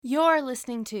You're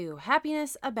listening to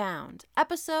Happiness Abound,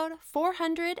 episode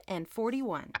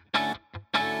 441.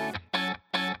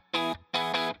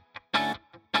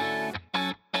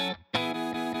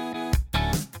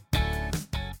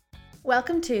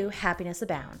 Welcome to Happiness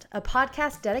Abound, a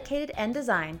podcast dedicated and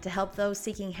designed to help those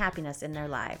seeking happiness in their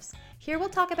lives. Here we'll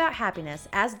talk about happiness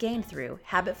as gained through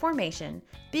habit formation,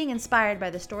 being inspired by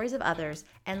the stories of others,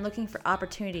 and looking for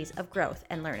opportunities of growth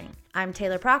and learning. I'm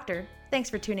Taylor Proctor.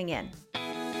 Thanks for tuning in.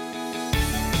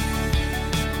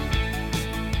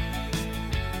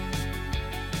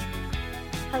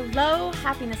 Hello,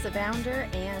 Happiness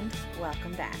Abounder, and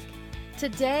welcome back.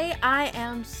 Today, I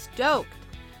am stoked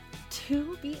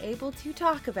to be able to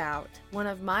talk about one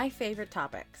of my favorite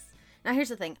topics. Now, here's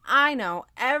the thing. I know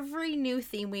every new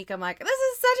theme week, I'm like, this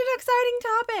is such an exciting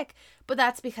topic, but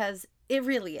that's because it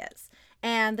really is.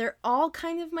 And they're all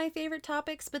kind of my favorite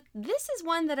topics, but this is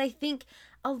one that I think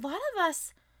a lot of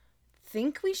us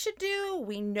think we should do,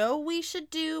 we know we should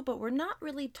do, but we're not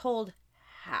really told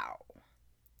how.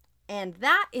 And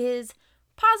that is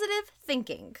positive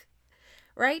thinking,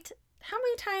 right? How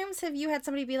many times have you had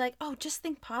somebody be like, oh, just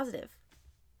think positive?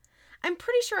 I'm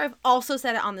pretty sure I've also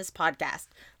said it on this podcast.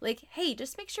 Like, hey,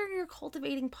 just make sure you're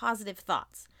cultivating positive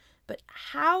thoughts. But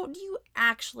how do you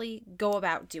actually go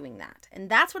about doing that? And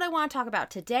that's what I want to talk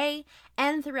about today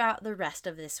and throughout the rest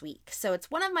of this week. So it's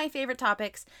one of my favorite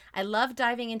topics. I love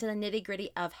diving into the nitty-gritty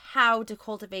of how to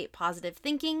cultivate positive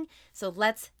thinking. So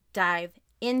let's dive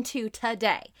into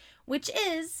today, which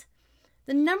is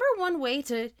the number one way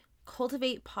to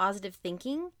cultivate positive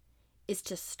thinking is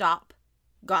to stop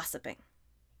gossiping.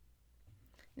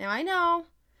 Now, I know,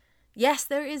 yes,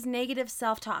 there is negative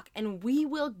self-talk, and we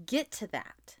will get to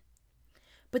that.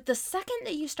 But the second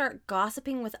that you start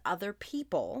gossiping with other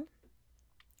people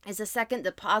is the second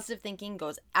that positive thinking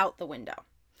goes out the window.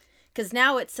 Because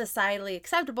now it's societally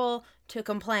acceptable to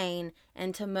complain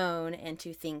and to moan and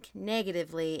to think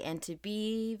negatively and to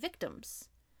be victims.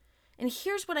 And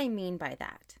here's what I mean by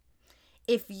that.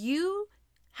 If you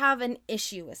have an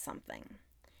issue with something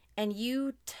and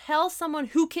you tell someone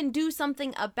who can do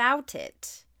something about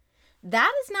it,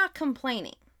 that is not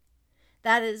complaining.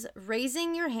 That is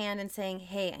raising your hand and saying,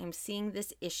 hey, I'm seeing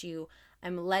this issue.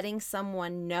 I'm letting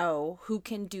someone know who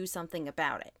can do something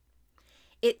about it.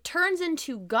 It turns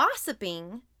into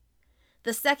gossiping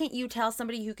the second you tell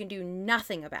somebody who can do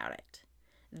nothing about it.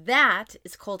 That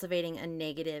is cultivating a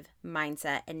negative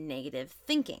mindset and negative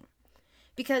thinking.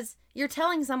 Because you're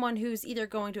telling someone who's either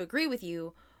going to agree with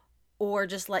you or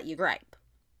just let you gripe.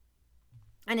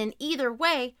 And in either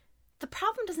way, the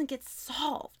problem doesn't get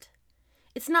solved.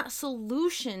 It's not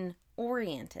solution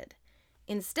oriented.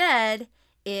 Instead,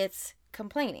 it's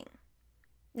complaining.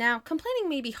 Now, complaining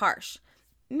may be harsh.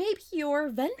 Maybe you're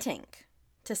venting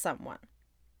to someone.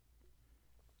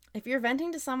 If you're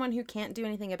venting to someone who can't do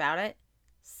anything about it,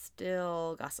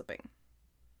 still gossiping.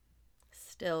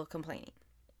 Still complaining.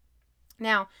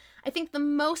 Now, I think the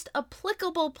most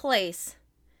applicable place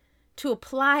to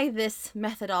apply this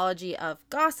methodology of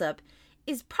gossip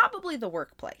is probably the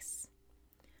workplace.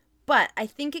 But I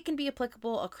think it can be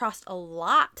applicable across a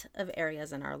lot of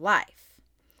areas in our life,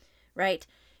 right?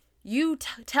 You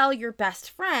tell your best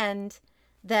friend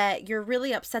that you're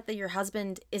really upset that your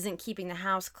husband isn't keeping the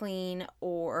house clean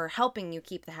or helping you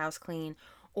keep the house clean,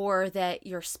 or that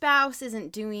your spouse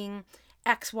isn't doing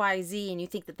X, Y, Z, and you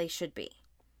think that they should be.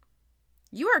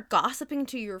 You are gossiping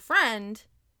to your friend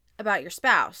about your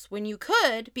spouse when you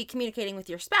could be communicating with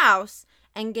your spouse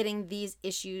and getting these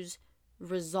issues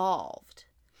resolved.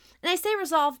 And I say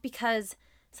resolved because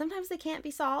sometimes they can't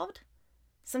be solved.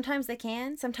 Sometimes they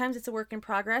can. Sometimes it's a work in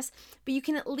progress. But you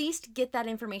can at least get that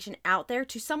information out there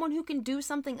to someone who can do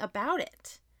something about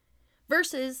it.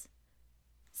 Versus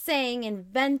saying and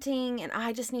venting and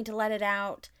I just need to let it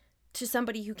out to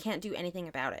somebody who can't do anything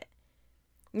about it.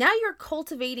 Now you're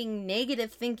cultivating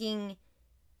negative thinking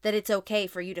that it's okay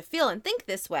for you to feel and think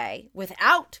this way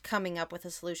without coming up with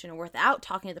a solution or without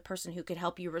talking to the person who could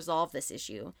help you resolve this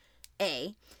issue.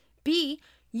 A. B.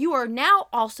 You are now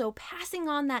also passing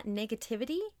on that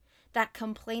negativity, that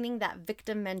complaining, that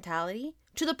victim mentality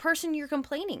to the person you're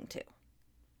complaining to.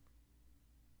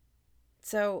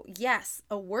 So yes,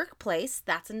 a workplace,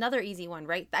 that's another easy one,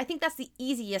 right? I think that's the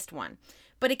easiest one.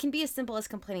 But it can be as simple as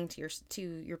complaining to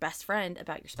your best friend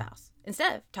about your spouse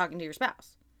instead of talking to your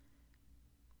spouse.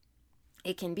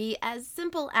 It can be as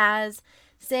simple as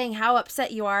saying how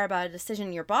upset you are about a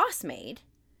decision your boss made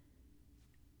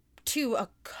to a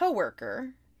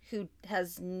coworker who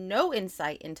has no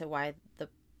insight into why the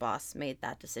boss made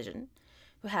that decision,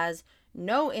 who has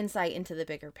no insight into the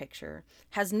bigger picture,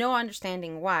 has no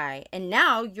understanding why, and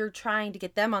now you're trying to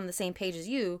get them on the same page as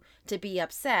you to be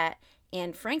upset.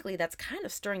 And frankly, that's kind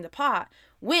of stirring the pot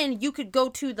when you could go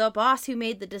to the boss who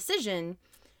made the decision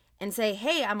and say,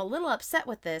 hey, I'm a little upset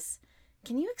with this.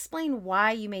 Can you explain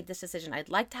why you made this decision? I'd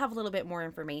like to have a little bit more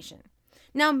information.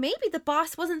 Now, maybe the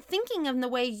boss wasn't thinking of the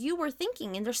way you were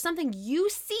thinking, and there's something you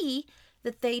see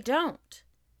that they don't.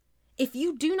 If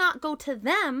you do not go to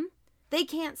them, they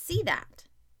can't see that.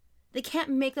 They can't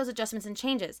make those adjustments and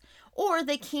changes, or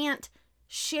they can't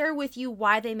share with you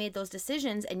why they made those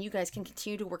decisions, and you guys can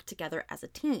continue to work together as a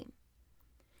team.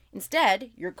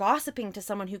 Instead, you're gossiping to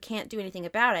someone who can't do anything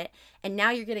about it, and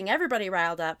now you're getting everybody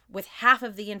riled up with half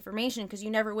of the information because you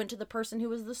never went to the person who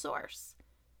was the source.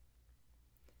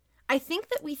 I think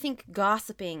that we think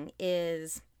gossiping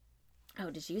is, oh,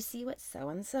 did you see what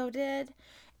so-and-so did?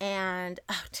 And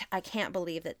I can't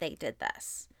believe that they did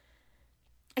this.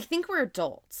 I think we're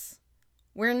adults.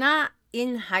 We're not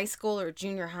in high school or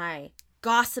junior high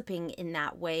gossiping in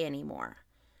that way anymore.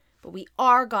 But we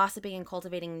are gossiping and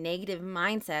cultivating negative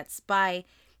mindsets by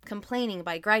complaining,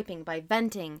 by griping, by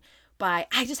venting, by,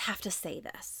 I just have to say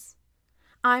this.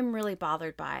 I'm really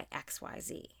bothered by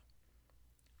XYZ.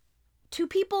 To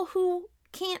people who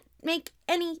can't make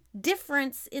any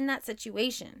difference in that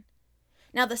situation.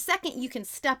 Now, the second you can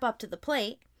step up to the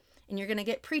plate, and you're going to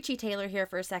get preachy Taylor here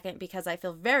for a second because I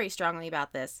feel very strongly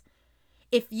about this.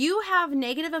 If you have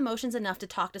negative emotions enough to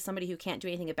talk to somebody who can't do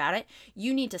anything about it,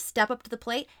 you need to step up to the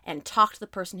plate and talk to the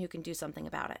person who can do something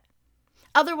about it.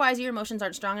 Otherwise, your emotions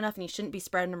aren't strong enough and you shouldn't be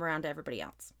spreading them around to everybody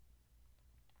else.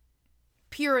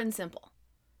 Pure and simple.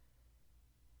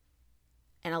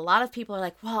 And a lot of people are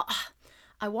like, well,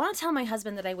 I want to tell my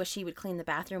husband that I wish he would clean the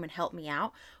bathroom and help me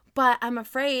out, but I'm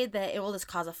afraid that it will just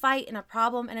cause a fight and a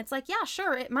problem. And it's like, yeah,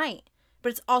 sure, it might.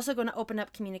 But it's also going to open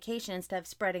up communication instead of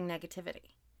spreading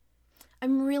negativity.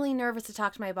 I'm really nervous to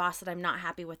talk to my boss that I'm not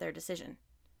happy with their decision.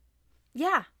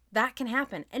 Yeah, that can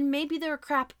happen. And maybe they're a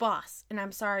crap boss, and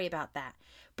I'm sorry about that.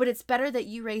 But it's better that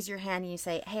you raise your hand and you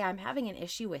say, hey, I'm having an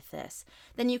issue with this.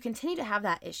 Then you continue to have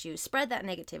that issue, spread that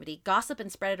negativity, gossip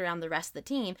and spread it around the rest of the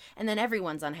team, and then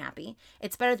everyone's unhappy.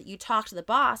 It's better that you talk to the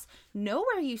boss, know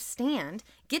where you stand,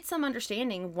 get some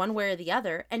understanding one way or the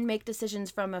other, and make decisions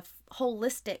from a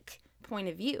holistic point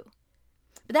of view.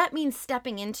 But that means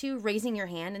stepping into, raising your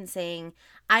hand and saying,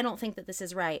 I don't think that this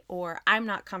is right, or I'm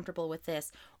not comfortable with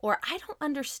this, or I don't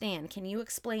understand. Can you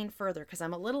explain further? Because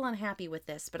I'm a little unhappy with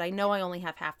this, but I know I only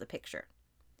have half the picture.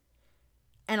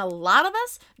 And a lot of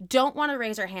us don't want to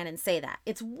raise our hand and say that.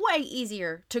 It's way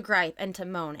easier to gripe and to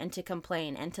moan and to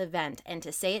complain and to vent and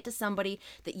to say it to somebody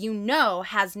that you know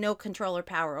has no control or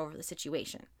power over the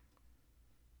situation.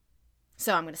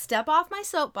 So I'm going to step off my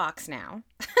soapbox now.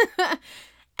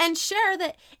 And share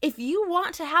that if you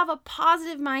want to have a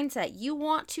positive mindset, you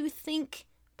want to think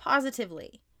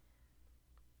positively,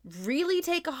 really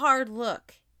take a hard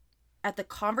look at the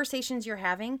conversations you're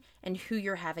having and who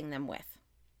you're having them with.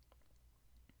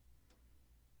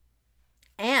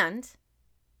 And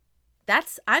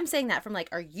I'm saying that from like,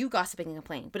 are you gossiping and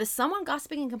complaining? But is someone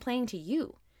gossiping and complaining to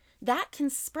you? That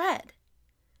can spread.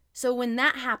 So when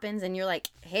that happens and you're like,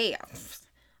 hey,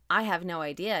 I have no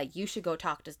idea. You should go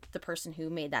talk to the person who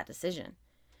made that decision.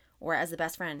 Or as the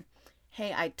best friend,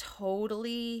 hey, I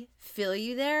totally feel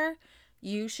you there.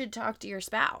 You should talk to your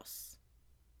spouse.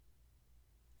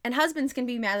 And husbands can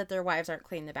be mad that their wives aren't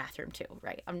cleaning the bathroom too,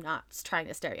 right? I'm not trying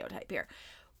to stereotype here.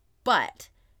 But,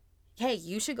 hey,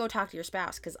 you should go talk to your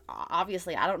spouse because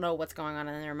obviously I don't know what's going on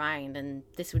in their mind and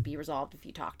this would be resolved if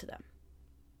you talk to them.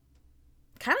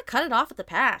 Kind of cut it off at the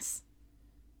pass.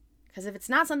 Because if it's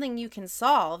not something you can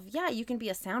solve, yeah, you can be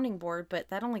a sounding board, but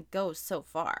that only goes so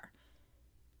far.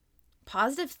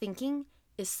 Positive thinking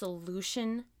is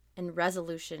solution and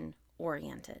resolution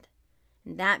oriented.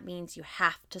 And that means you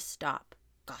have to stop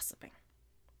gossiping.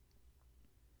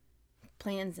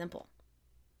 Plain and simple.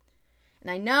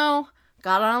 And I know,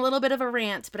 got on a little bit of a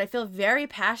rant, but I feel very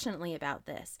passionately about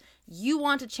this. You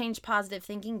want to change positive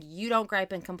thinking, you don't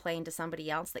gripe and complain to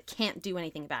somebody else that can't do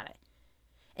anything about it.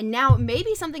 And now it may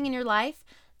be something in your life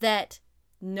that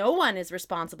no one is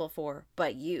responsible for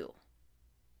but you.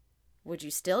 Would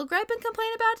you still gripe and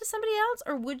complain about it to somebody else?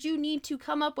 Or would you need to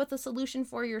come up with a solution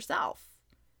for yourself?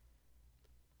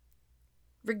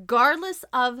 Regardless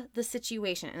of the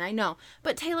situation. And I know,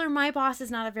 but Taylor, my boss is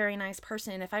not a very nice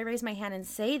person. And if I raise my hand and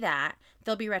say that,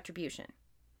 there'll be retribution.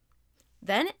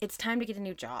 Then it's time to get a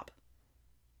new job.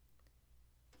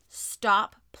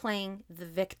 Stop playing the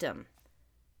victim.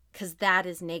 Because that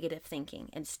is negative thinking.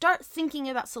 And start thinking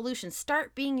about solutions.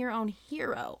 Start being your own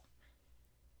hero.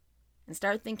 and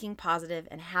start thinking positive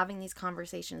and having these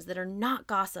conversations that are not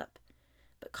gossip,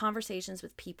 but conversations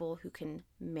with people who can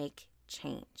make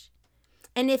change.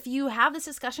 And if you have this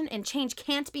discussion and change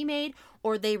can't be made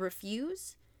or they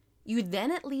refuse, you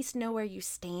then at least know where you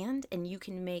stand and you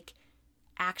can make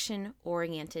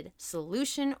action-oriented,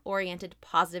 solution-oriented,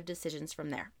 positive decisions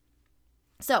from there.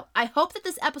 So I hope that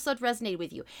this episode resonated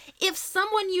with you. If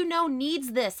someone you know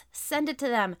needs this, send it to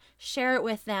them, share it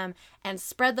with them, and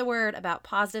spread the word about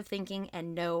positive thinking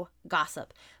and no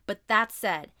gossip. But that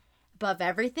said, above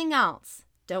everything else,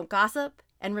 don't gossip,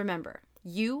 and remember,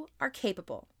 you are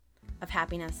capable of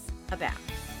happiness abound.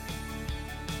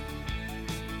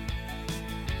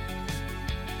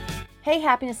 Hey,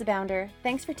 Happiness Abounder,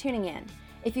 thanks for tuning in.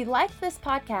 If you liked this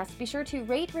podcast, be sure to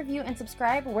rate, review, and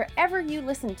subscribe wherever you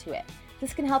listen to it.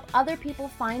 This can help other people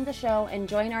find the show and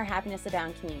join our Happiness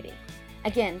Abound community.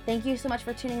 Again, thank you so much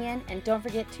for tuning in, and don't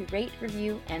forget to rate,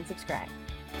 review, and subscribe.